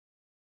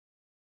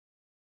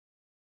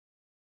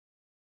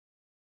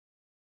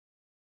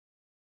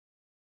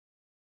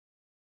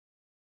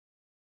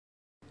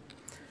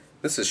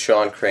This is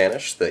Sean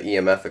Kranish, the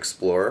EMF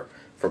Explorer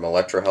from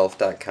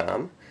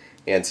electrohealth.com,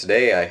 and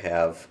today I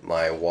have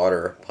my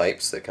water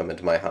pipes that come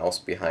into my house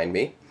behind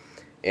me,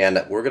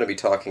 and we're going to be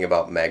talking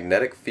about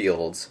magnetic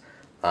fields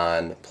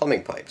on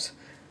plumbing pipes.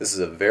 This is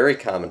a very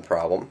common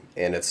problem,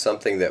 and it's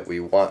something that we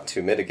want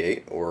to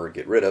mitigate or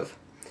get rid of,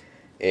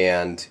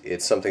 and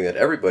it's something that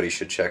everybody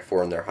should check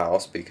for in their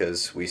house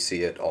because we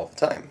see it all the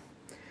time.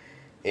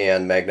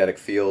 And magnetic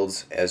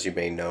fields, as you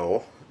may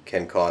know,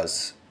 can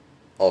cause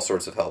all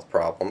sorts of health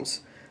problems.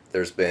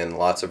 There's been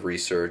lots of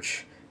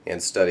research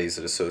and studies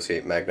that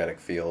associate magnetic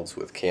fields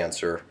with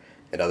cancer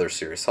and other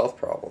serious health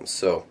problems.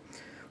 So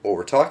what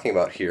we're talking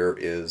about here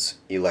is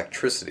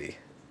electricity,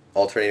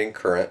 alternating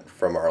current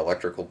from our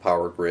electrical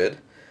power grid,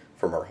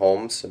 from our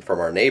homes, and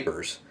from our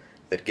neighbors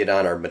that get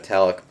on our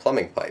metallic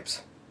plumbing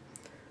pipes.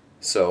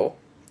 So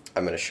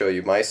I'm going to show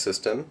you my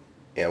system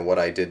and what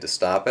I did to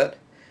stop it,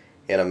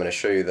 and I'm going to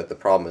show you that the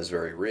problem is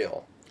very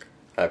real.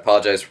 I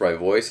apologize for my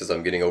voice as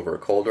I'm getting over a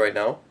cold right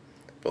now,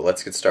 but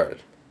let's get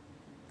started.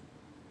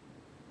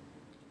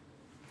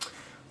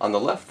 On the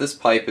left, this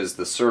pipe is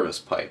the service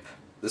pipe.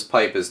 This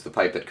pipe is the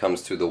pipe that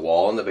comes through the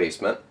wall in the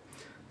basement.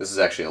 This is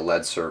actually a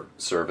lead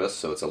service,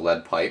 so it's a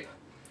lead pipe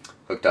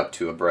hooked up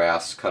to a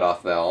brass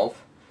cutoff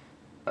valve.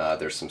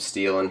 There's some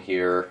steel in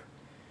here.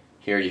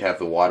 Here you have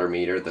the water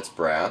meter that's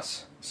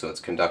brass, so it's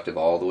conductive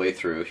all the way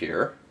through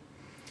here.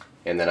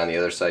 And then on the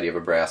other side you have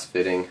a brass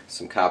fitting,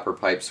 some copper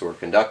pipes, so we're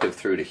conductive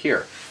through to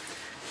here.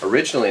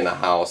 Originally in the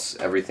house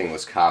everything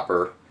was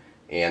copper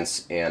and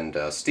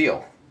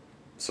steel,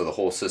 so the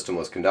whole system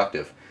was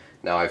conductive.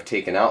 Now I've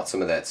taken out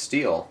some of that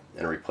steel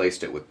and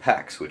replaced it with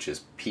PEX, which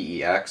is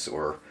PEX,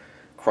 or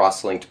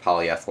cross-linked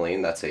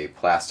polyethylene. That's a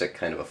plastic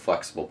kind of a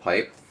flexible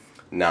pipe,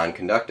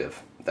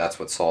 non-conductive. That's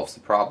what solves the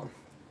problem.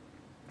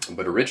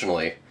 But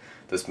originally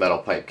this metal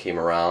pipe came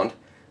around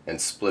and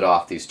split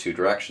off these two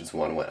directions.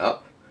 One went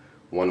up,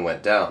 one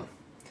went down.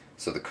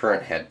 So the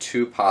current had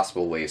two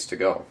possible ways to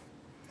go.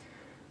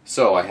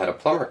 So I had a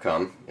plumber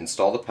come,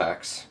 install the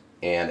PEX,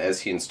 and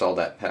as he installed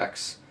that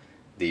PEX,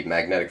 the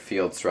magnetic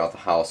fields throughout the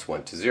house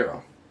went to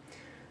zero.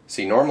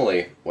 See,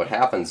 normally what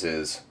happens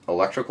is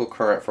electrical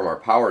current from our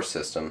power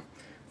system,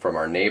 from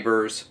our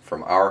neighbors,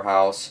 from our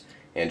house,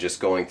 and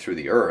just going through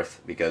the earth,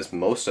 because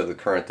most of the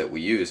current that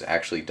we use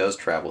actually does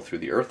travel through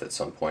the earth at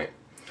some point.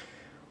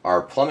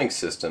 Our plumbing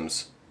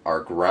systems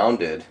are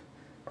grounded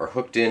or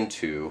hooked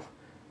into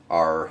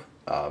our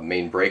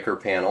main breaker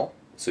panel.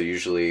 So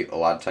usually a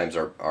lot of times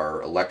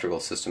our electrical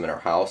system in our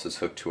house is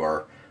hooked to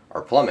our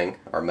plumbing,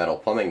 our metal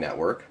plumbing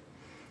network,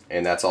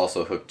 and that's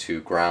also hooked to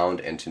ground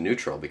and to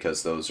neutral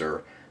because those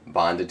are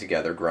bonded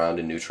together. Ground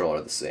and neutral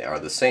are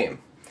the same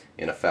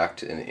in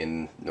effect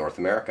in North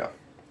America.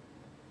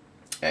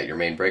 At your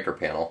main breaker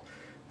panel,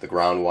 the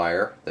ground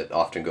wire that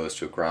often goes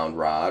to a ground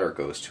rod or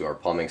goes to our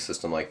plumbing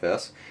system like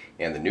this,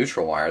 and the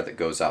neutral wire that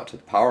goes out to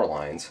the power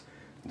lines,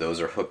 those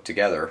are hooked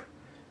together.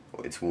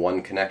 It's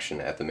one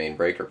connection at the main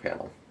breaker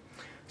panel.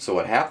 So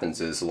what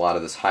happens is a lot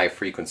of this high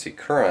frequency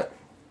current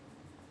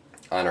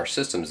on our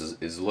systems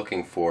is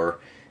looking for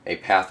a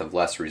path of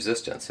less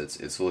resistance.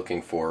 It's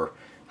looking for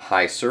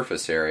high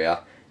surface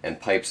area,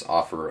 and pipes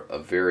offer a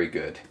very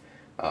good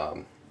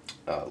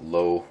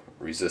low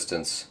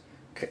resistance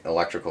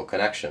electrical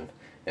connection.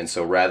 And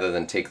so rather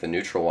than take the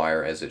neutral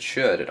wire as it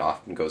should, it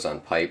often goes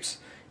on pipes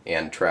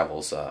and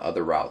travels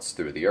other routes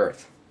through the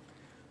earth.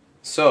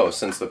 So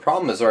since the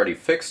problem is already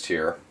fixed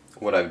here,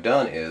 what I've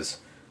done is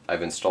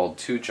I've installed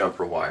two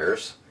jumper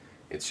wires.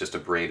 It's just a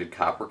braided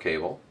copper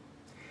cable,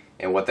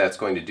 and what that's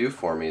going to do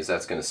for me is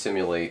that's going to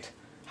simulate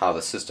how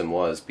the system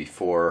was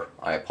before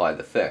I applied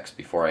the fix,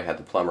 before I had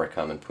the plumber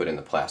come and put in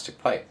the plastic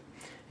pipe.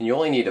 And you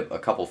only need a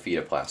couple feet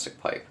of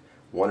plastic pipe.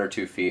 1 or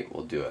 2 feet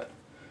will do it.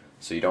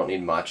 So you don't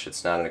need much.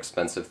 It's not an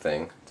expensive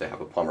thing to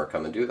have a plumber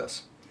come and do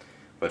this.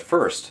 But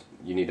first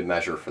you need to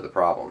measure for the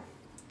problem.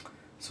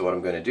 So what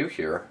I'm going to do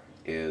here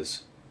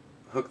is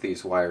hook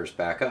these wires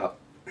back up,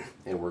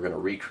 and we're going to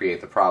recreate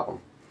the problem,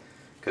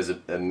 because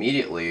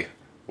immediately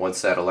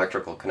once that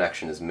electrical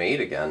connection is made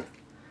again,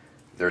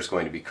 there's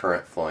going to be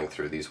current flowing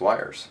through these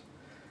wires.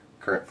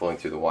 Current flowing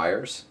through the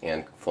wires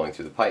and flowing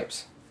through the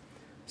pipes.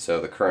 So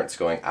the current's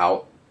going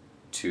out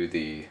to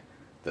the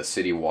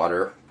city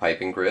water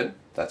piping grid.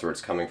 That's where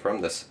it's coming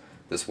from. This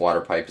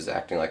water pipe is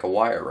acting like a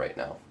wire right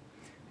now,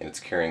 and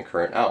it's carrying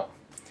current out.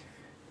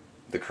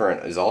 The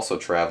current is also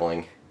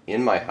traveling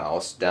in my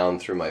house down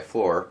through my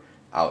floor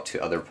out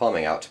to other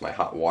plumbing, out to my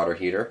hot water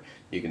heater.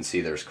 You can see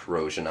there's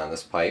corrosion on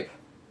this pipe.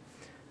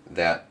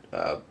 That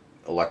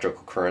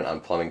electrical current on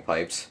plumbing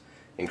pipes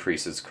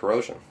increases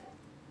corrosion.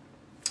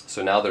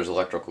 So now there's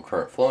electrical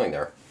current flowing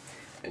there.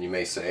 And you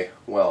may say,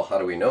 well, how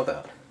do we know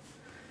that?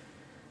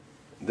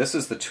 This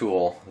is the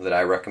tool that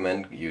I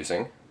recommend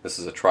using. This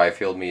is a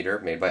tri-field meter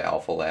made by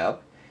Alpha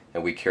Lab,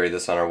 and we carry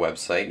this on our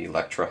website,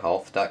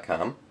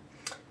 electrohealth.com.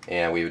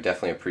 And we would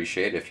definitely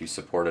appreciate if you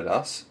supported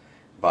us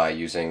by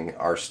using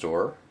our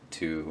store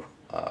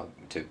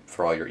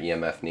for all your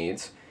EMF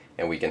needs,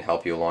 and we can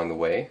help you along the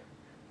way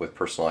with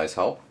personalized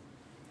help.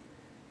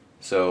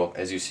 So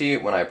as you see,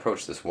 when I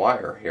approach this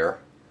wire here,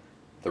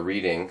 the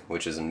reading,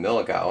 which is in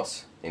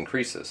milligauss,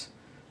 increases.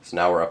 So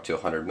now we're up to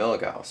 100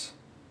 milligauss.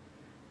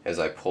 As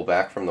I pull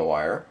back from the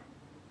wire,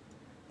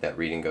 that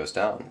reading goes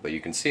down. But you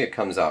can see it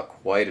comes out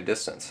quite a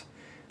distance.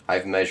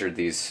 I've measured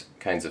these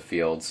kinds of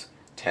fields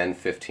 10,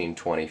 15,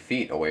 20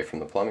 feet away from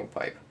the plumbing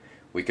pipe.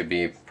 We could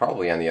be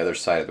probably on the other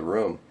side of the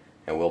room,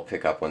 and we'll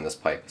pick up when this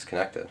pipe is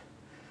connected.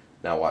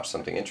 Now watch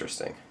something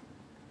interesting.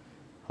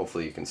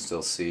 Hopefully you can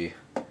still see.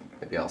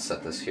 Maybe I'll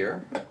set this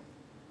here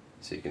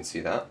so you can see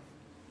that.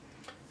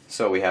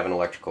 So we have an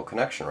electrical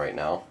connection right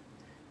now,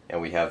 and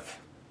we have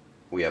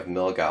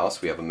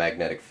milligauss, we have a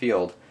magnetic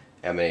field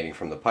emanating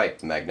from the pipe.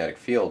 The magnetic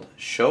field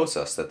shows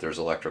us that there's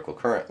electrical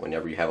current.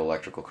 Whenever you have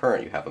electrical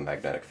current, you have a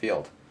magnetic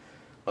field.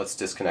 Let's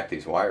disconnect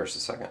these wires a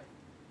second.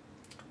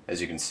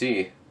 As you can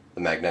see,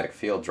 the magnetic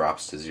field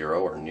drops to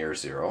 0 or near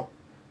 0,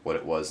 what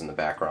it was in the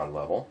background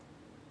level.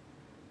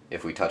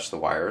 If we touch the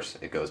wires,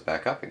 it goes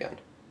back up again.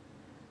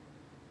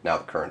 Now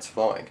the current's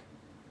flowing.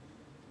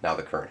 Now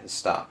the current has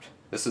stopped.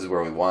 This is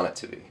where we want it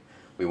to be.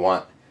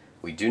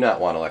 We do not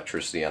want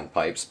electricity on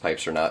pipes.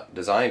 Pipes are not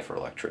designed for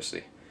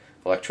electricity.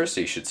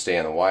 Electricity should stay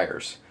on the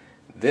wires.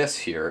 This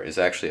here is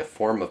actually a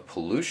form of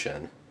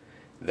pollution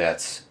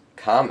that's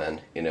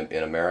common in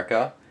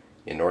America,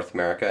 in North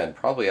America, and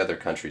probably other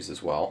countries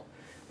as well.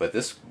 But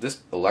this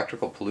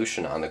electrical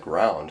pollution on the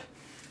ground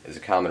is a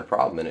common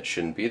problem, and it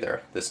shouldn't be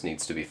there. This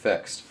needs to be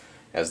fixed,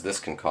 as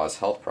this can cause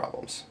health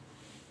problems.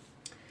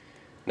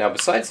 Now,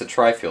 besides the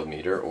tri-field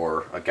meter,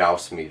 or a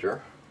Gauss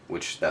meter,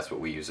 which that's what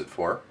we use it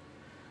for,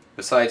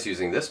 besides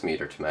using this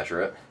meter to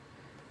measure it,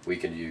 we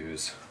could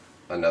use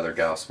another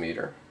Gauss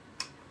meter.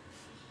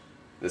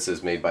 This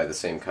is made by the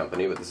same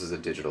company, but this is a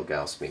digital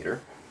Gauss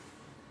meter.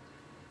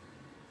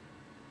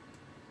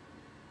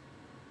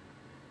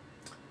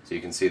 So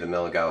you can see the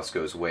milligauss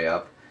goes way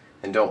up,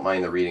 and don't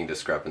mind the reading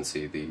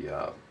discrepancy.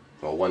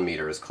 Well, one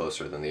meter is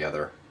closer than the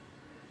other,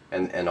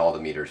 and all the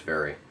meters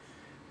vary.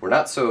 We're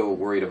not so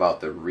worried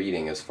about the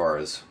reading as far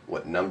as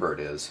what number it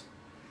is,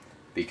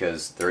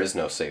 because there is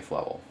no safe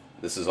level.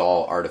 This is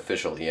all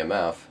artificial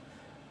EMF,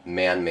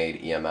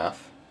 man-made EMF.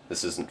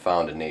 This isn't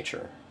found in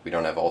nature. We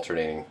don't have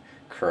alternating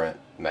current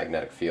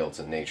magnetic fields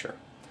in nature.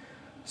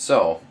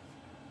 So,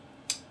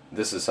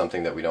 this is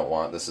something that we don't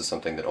want. This is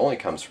something that only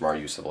comes from our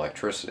use of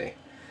electricity.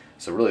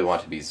 So really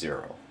want to be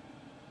 0.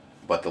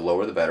 But the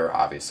lower the better,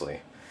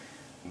 obviously.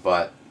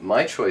 But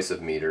my choice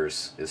of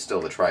meters is still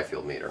the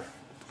tri-field meter.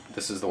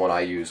 This is the one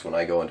I use when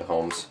I go into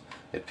homes.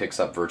 It picks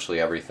up virtually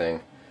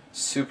everything.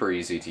 Super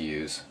easy to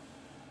use.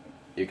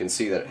 You can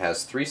see that it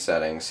has 3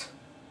 settings.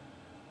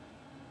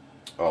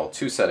 Well,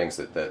 2 settings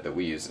that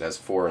we use. It has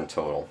 4 in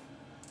total.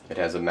 It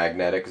has a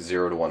magnetic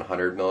 0 to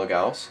 100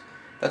 milligauss.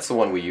 That's the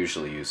one we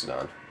usually use it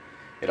on.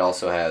 It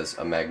also has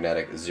a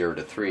magnetic 0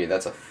 to 3.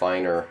 That's a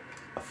finer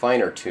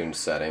tuned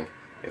setting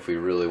if we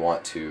really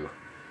want to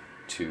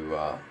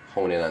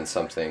hone in on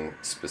something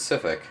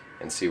specific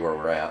and see where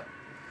we're at.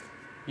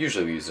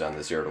 Usually we use it on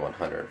the 0 to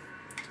 100.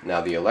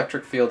 Now the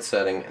electric field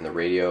setting and the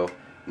radio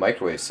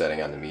microwave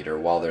setting on the meter,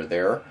 while they're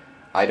there,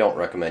 I don't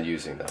recommend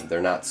using them.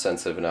 They're not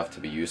sensitive enough to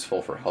be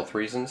useful for health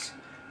reasons,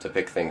 to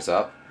pick things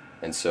up,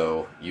 and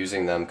so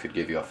using them could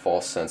give you a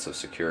false sense of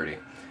security.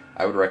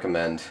 I would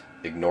recommend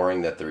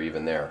ignoring that they're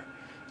even there.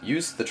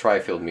 Use the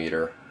tri-field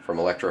meter from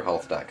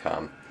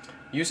electrohealth.com.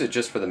 Use it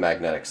just for the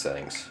magnetic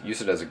settings.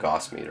 Use it as a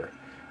Gauss meter.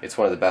 It's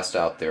one of the best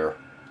out there,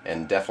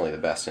 and definitely the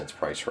best in its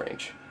price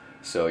range.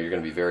 So you're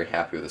going to be very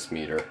happy with this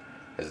meter,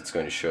 as it's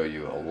going to show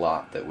you a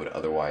lot that would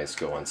otherwise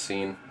go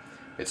unseen.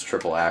 It's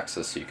triple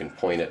axis, so you can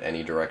point it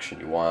any direction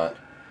you want.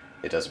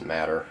 It doesn't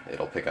matter.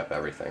 It'll pick up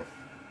everything.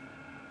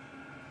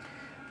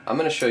 I'm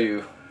going to show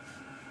you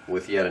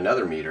with yet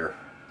another meter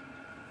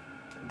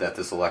that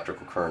this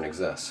electrical current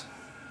exists.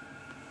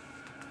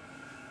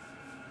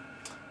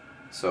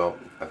 So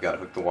I've got to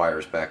hook the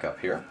wires back up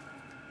here,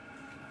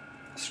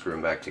 screw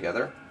them back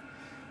together,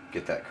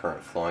 get that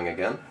current flowing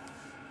again.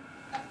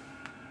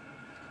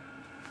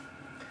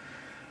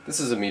 This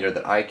is a meter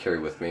that I carry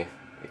with me.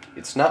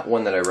 It's not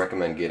one that I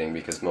recommend getting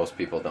because most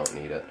people don't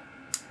need it,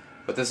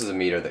 but this is a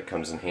meter that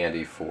comes in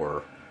handy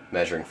for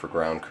measuring for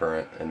ground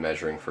current and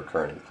measuring for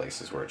current in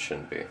places where it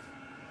shouldn't be.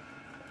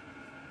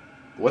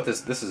 What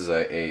this is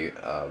a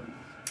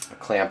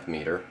clamp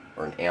meter,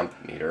 or an amp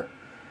meter.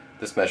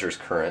 This measures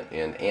current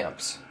in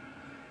amps,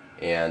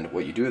 and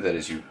what you do with it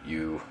is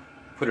you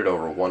put it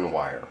over one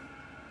wire.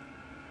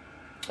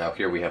 Now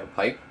here we have a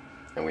pipe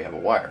and we have a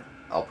wire.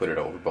 I'll put it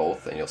over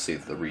both and you'll see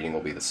that the reading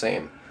will be the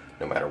same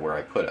no matter where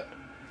I put it.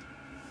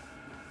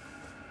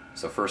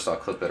 So first I'll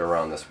clip it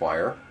around this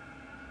wire,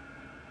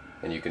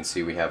 and you can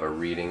see we have a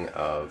reading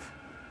of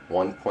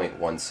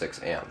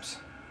 1.16 amps.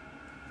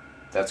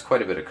 That's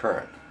quite a bit of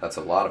current. That's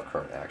a lot of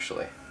current,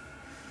 actually.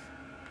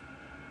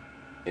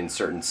 In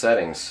certain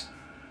settings,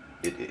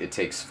 it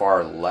takes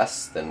far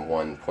less than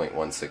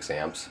 1.16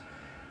 amps.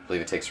 I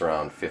believe it takes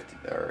around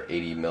 50 or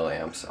 80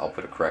 milliamps. I'll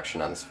put a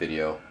correction on this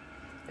video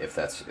if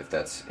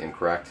that's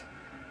incorrect.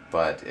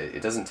 But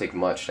it doesn't take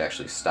much to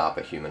actually stop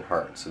a human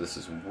heart. So this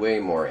is way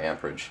more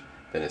amperage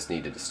than is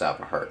needed to stop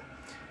a heart.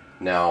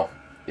 Now,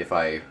 if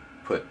I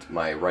put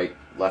my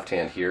left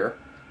hand here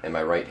and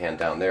my right hand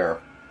down there,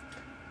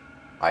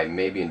 I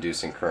may be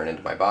inducing current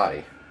into my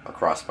body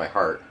across my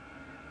heart,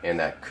 and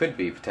that could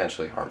be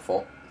potentially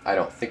harmful. I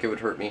don't think it would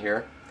hurt me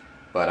here,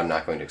 but I'm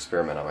not going to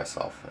experiment on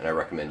myself, and I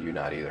recommend you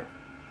not either.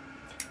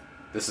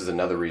 This is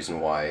another reason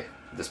why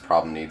this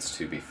problem needs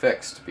to be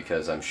fixed,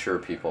 because I'm sure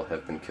people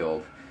have been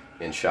killed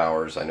in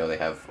showers. I know they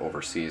have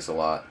overseas a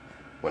lot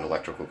when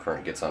electrical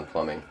current gets on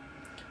plumbing,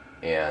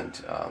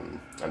 and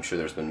I'm sure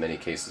there's been many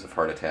cases of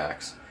heart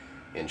attacks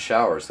in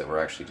showers that were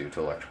actually due to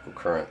electrical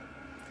current.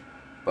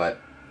 But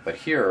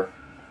here,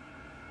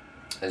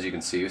 as you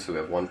can see, so we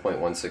have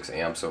 1.16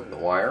 amps over the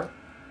wire.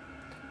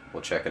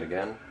 We'll check it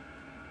again.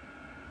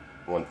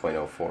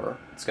 1.04.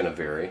 It's going to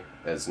vary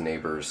as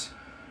neighbors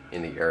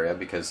in the area,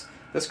 because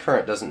this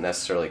current doesn't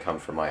necessarily come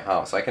from my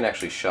house. I can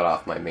actually shut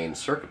off my main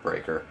circuit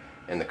breaker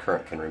and the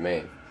current can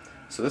remain.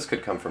 So this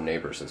could come from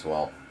neighbors as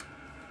well.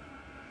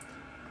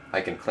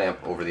 I can clamp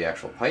over the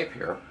actual pipe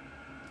here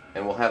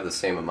and we'll have the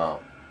same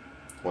amount,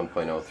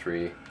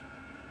 1.03,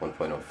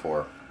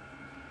 1.04.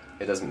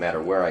 It doesn't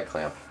matter where I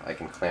clamp. I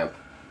can clamp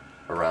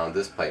around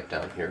this pipe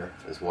down here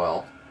as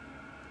well.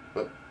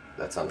 Whoop,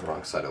 that's on the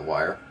wrong side of the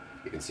wire.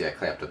 You can see I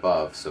clamped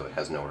above, so it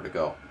has nowhere to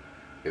go.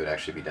 It would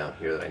actually be down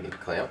here that I need to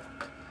clamp.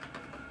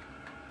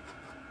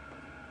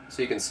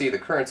 So you can see the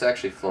current's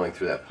actually flowing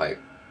through that pipe.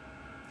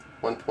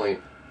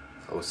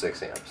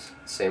 1.06 amps.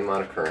 Same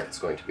amount of current is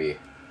going to be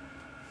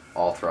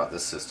all throughout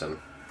this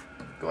system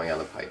going on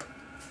the pipe.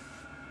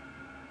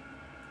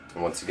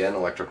 And once again,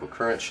 electrical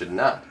current should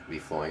not be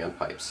flowing on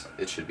pipes.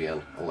 It should be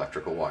on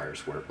electrical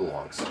wires where it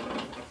belongs.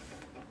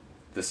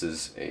 This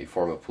is a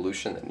form of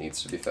pollution that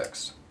needs to be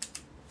fixed.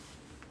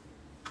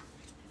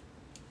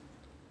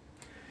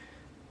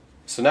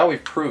 So now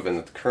we've proven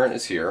that the current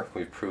is here.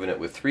 We've proven it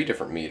with 3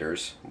 different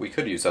meters. We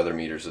could use other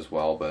meters as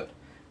well, but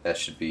that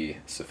should be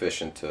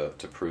sufficient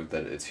to prove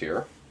that it's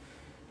here.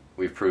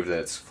 We've proved that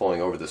it's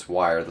flowing over this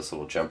wire, this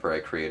little jumper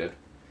I created.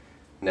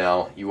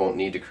 Now, you won't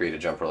need to create a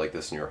jumper like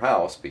this in your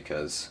house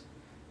because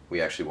we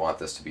actually want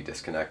this to be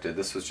disconnected.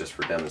 This was just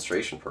for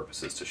demonstration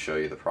purposes to show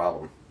you the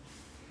problem.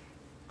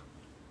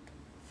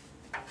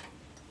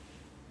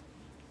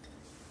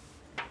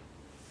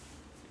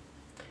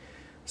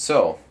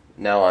 So,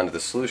 now on to the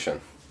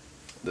solution.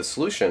 The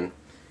solution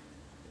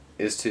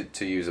is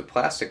to use a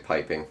plastic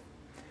piping,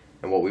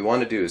 and what we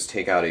want to do is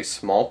take out a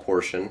small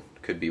portion,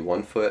 could be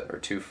 1 foot or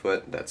 2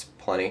 foot, that's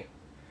plenty,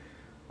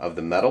 of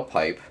the metal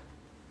pipe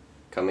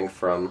coming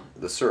from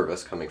the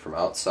service, coming from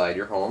outside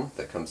your home,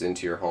 that comes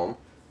into your home.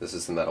 This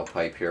is the metal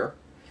pipe here.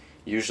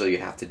 Usually you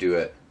have to do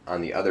it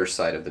on the other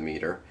side of the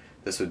meter.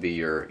 This would be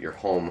your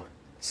home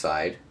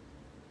side.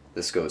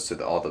 This goes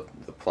to all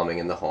the plumbing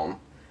in the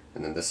home,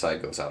 and then this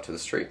side goes out to the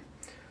street.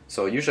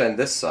 So usually on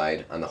this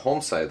side, on the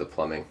home side of the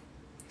plumbing,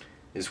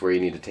 is where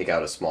you need to take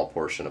out a small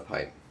portion of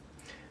pipe.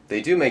 They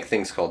do make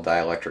things called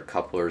dielectric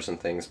couplers and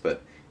things,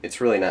 but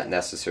it's really not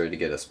necessary to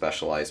get a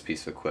specialized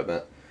piece of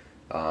equipment.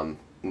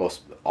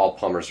 All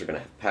plumbers are going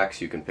to have PEX.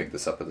 You can pick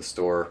this up at the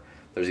store.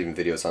 There's even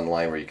videos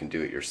online where you can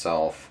do it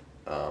yourself.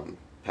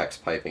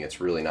 PEX piping, it's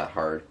really not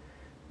hard.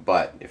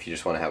 But if you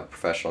just want to have a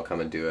professional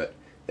come and do it,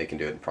 they can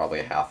do it in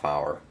probably a half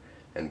hour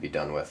and be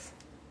done with.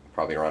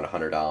 Probably around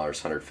 $100,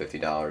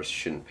 $150.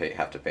 Shouldn't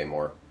have to pay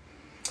more.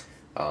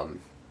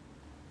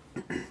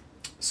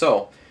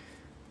 So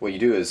what you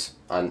do is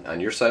on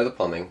your side of the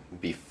plumbing,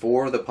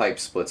 before the pipe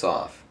splits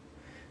off,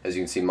 as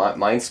you can see,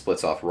 mine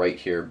splits off right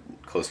here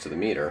close to the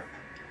meter.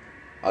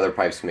 Other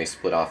pipes may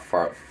split off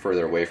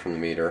further away from the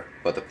meter,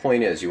 but the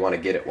point is you want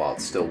to get it while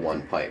it's still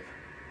one pipe,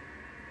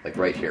 like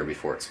right here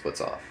before it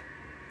splits off.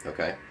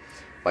 Okay?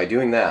 By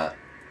doing that,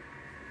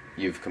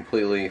 you've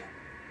completely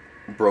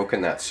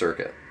broken that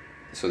circuit.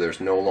 So there's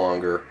no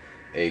longer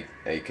a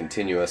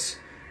continuous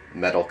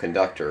metal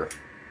conductor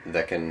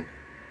that can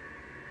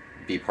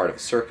be part of a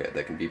circuit,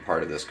 that can be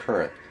part of this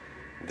current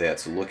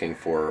that's looking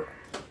for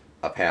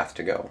a path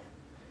to go.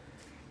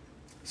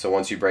 So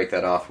once you break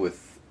that off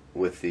with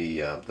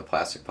the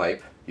plastic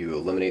pipe, you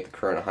eliminate the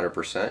current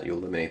 100%, you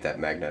eliminate that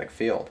magnetic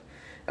field.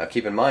 Now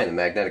keep in mind, the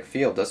magnetic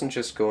field doesn't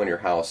just go in your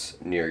house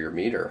near your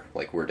meter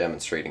like we're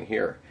demonstrating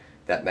here.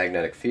 That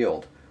magnetic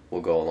field will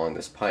go along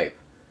this pipe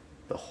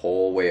the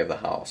whole way of the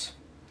house.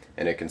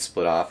 And it can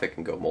split off, it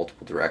can go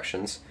multiple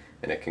directions,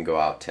 and it can go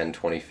out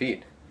 10-20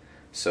 feet.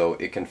 So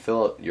it can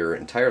fill your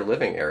entire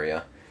living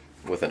area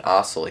with an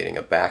oscillating,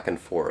 a back and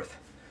forth,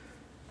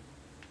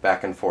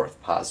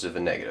 positive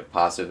and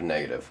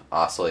negative,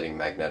 oscillating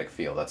magnetic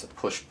field. That's a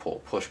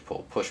push-pull,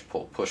 push-pull,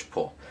 push-pull,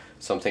 push-pull.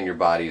 Something your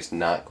body is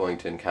not going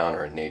to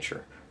encounter in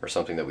nature, or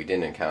something that we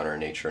didn't encounter in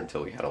nature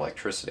until we had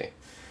electricity.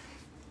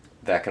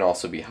 That can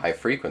also be high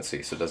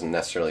frequency, so it doesn't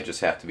necessarily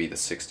just have to be the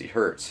 60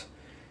 hertz.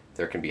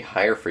 There can be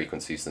higher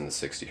frequencies than the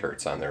 60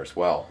 hertz on there as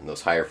well, and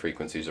those higher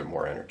frequencies are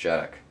more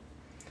energetic.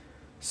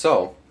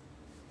 So,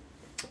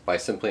 by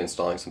simply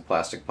installing some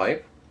plastic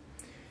pipe,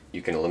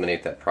 you can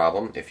eliminate that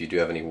problem. If you do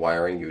have any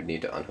wiring, you would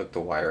need to unhook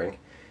the wiring.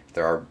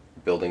 There are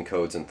building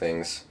codes and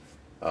things,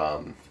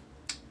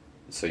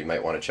 so you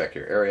might want to check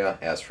your area.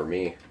 As for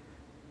me,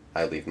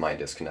 I leave mine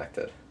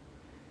disconnected.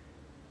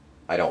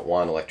 I don't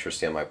want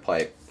electricity on my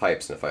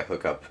pipes, and if I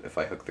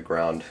hook the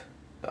ground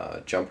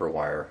jumper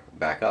wire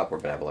back up, we're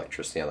going to have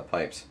electricity on the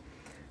pipes.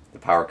 The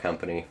power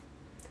company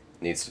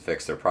needs to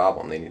fix their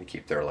problem. They need to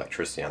keep their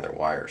electricity on their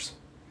wires.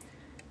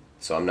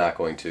 So I'm not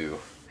going to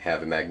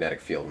have a magnetic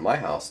field in my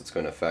house that's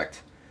going to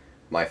affect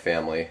my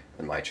family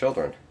and my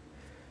children.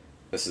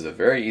 This is a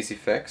very easy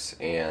fix,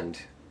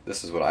 and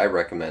this is what I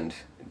recommend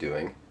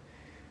doing.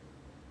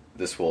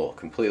 This will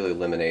completely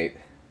eliminate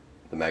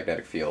the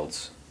magnetic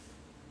fields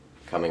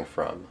coming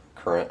from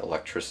current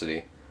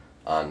electricity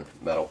on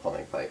metal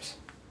plumbing pipes.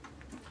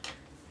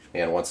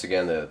 And once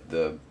again,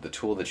 the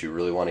tool that you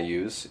really want to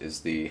use is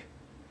the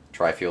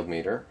tri-field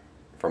meter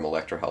from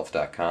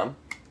electrohealth.com.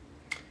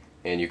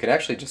 And you can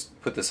actually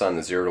just put this on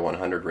the 0 to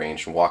 100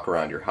 range and walk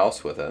around your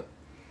house with it.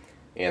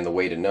 And the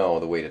way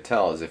to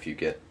tell is if you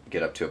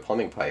get up to a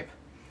plumbing pipe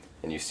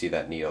and you see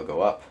that needle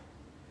go up,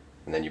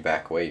 and then you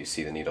back away, you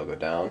see the needle go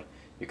down.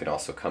 You can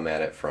also come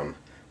at it from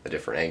a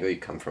different angle. You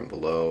come from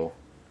below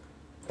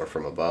or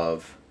from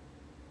above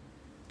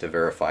to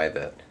verify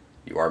that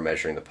you are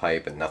measuring the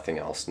pipe and nothing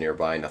else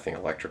nearby, nothing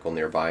electrical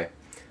nearby.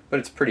 But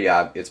it's pretty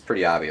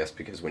obvious,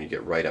 because when you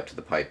get right up to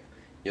the pipe,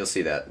 you'll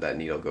see that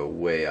needle go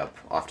way up,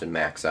 often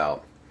max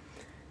out,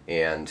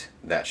 and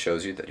that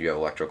shows you that you have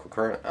electrical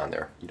current on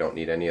there. You don't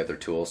need any other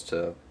tools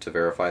to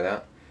verify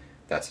that.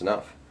 That's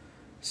enough.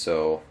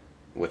 So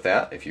with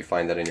that, if you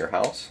find that in your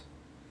house,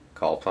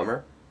 call a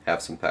plumber,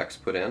 have some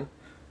PEX put in,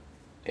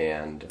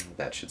 and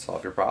that should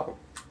solve your problem.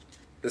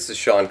 This is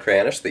Sean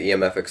Kranish, the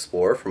EMF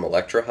Explorer from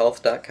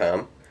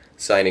electrohealth.com,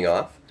 signing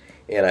off.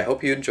 And I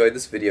hope you enjoyed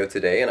this video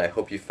today, and I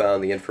hope you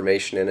found the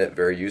information in it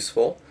very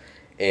useful.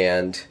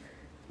 And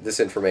this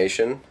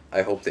information,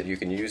 I hope that you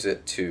can use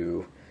it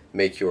to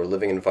make your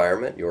living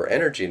environment, your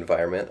energy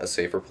environment, a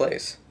safer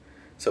place.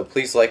 So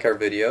please like our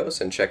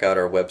videos and check out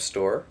our web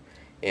store.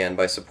 And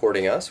by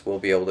supporting us, we'll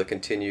be able to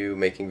continue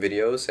making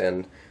videos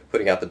and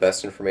putting out the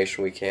best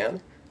information we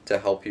can to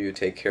help you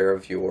take care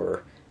of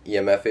your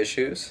EMF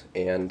issues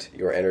and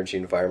your energy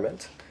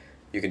environment.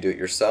 You can do it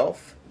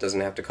yourself. It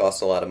doesn't have to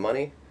cost a lot of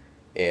money.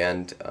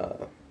 And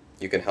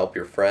you can help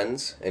your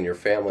friends and your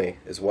family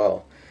as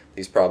well.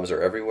 These problems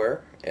are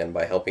everywhere, and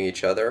by helping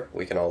each other,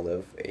 we can all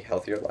live a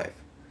healthier life.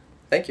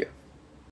 Thank you.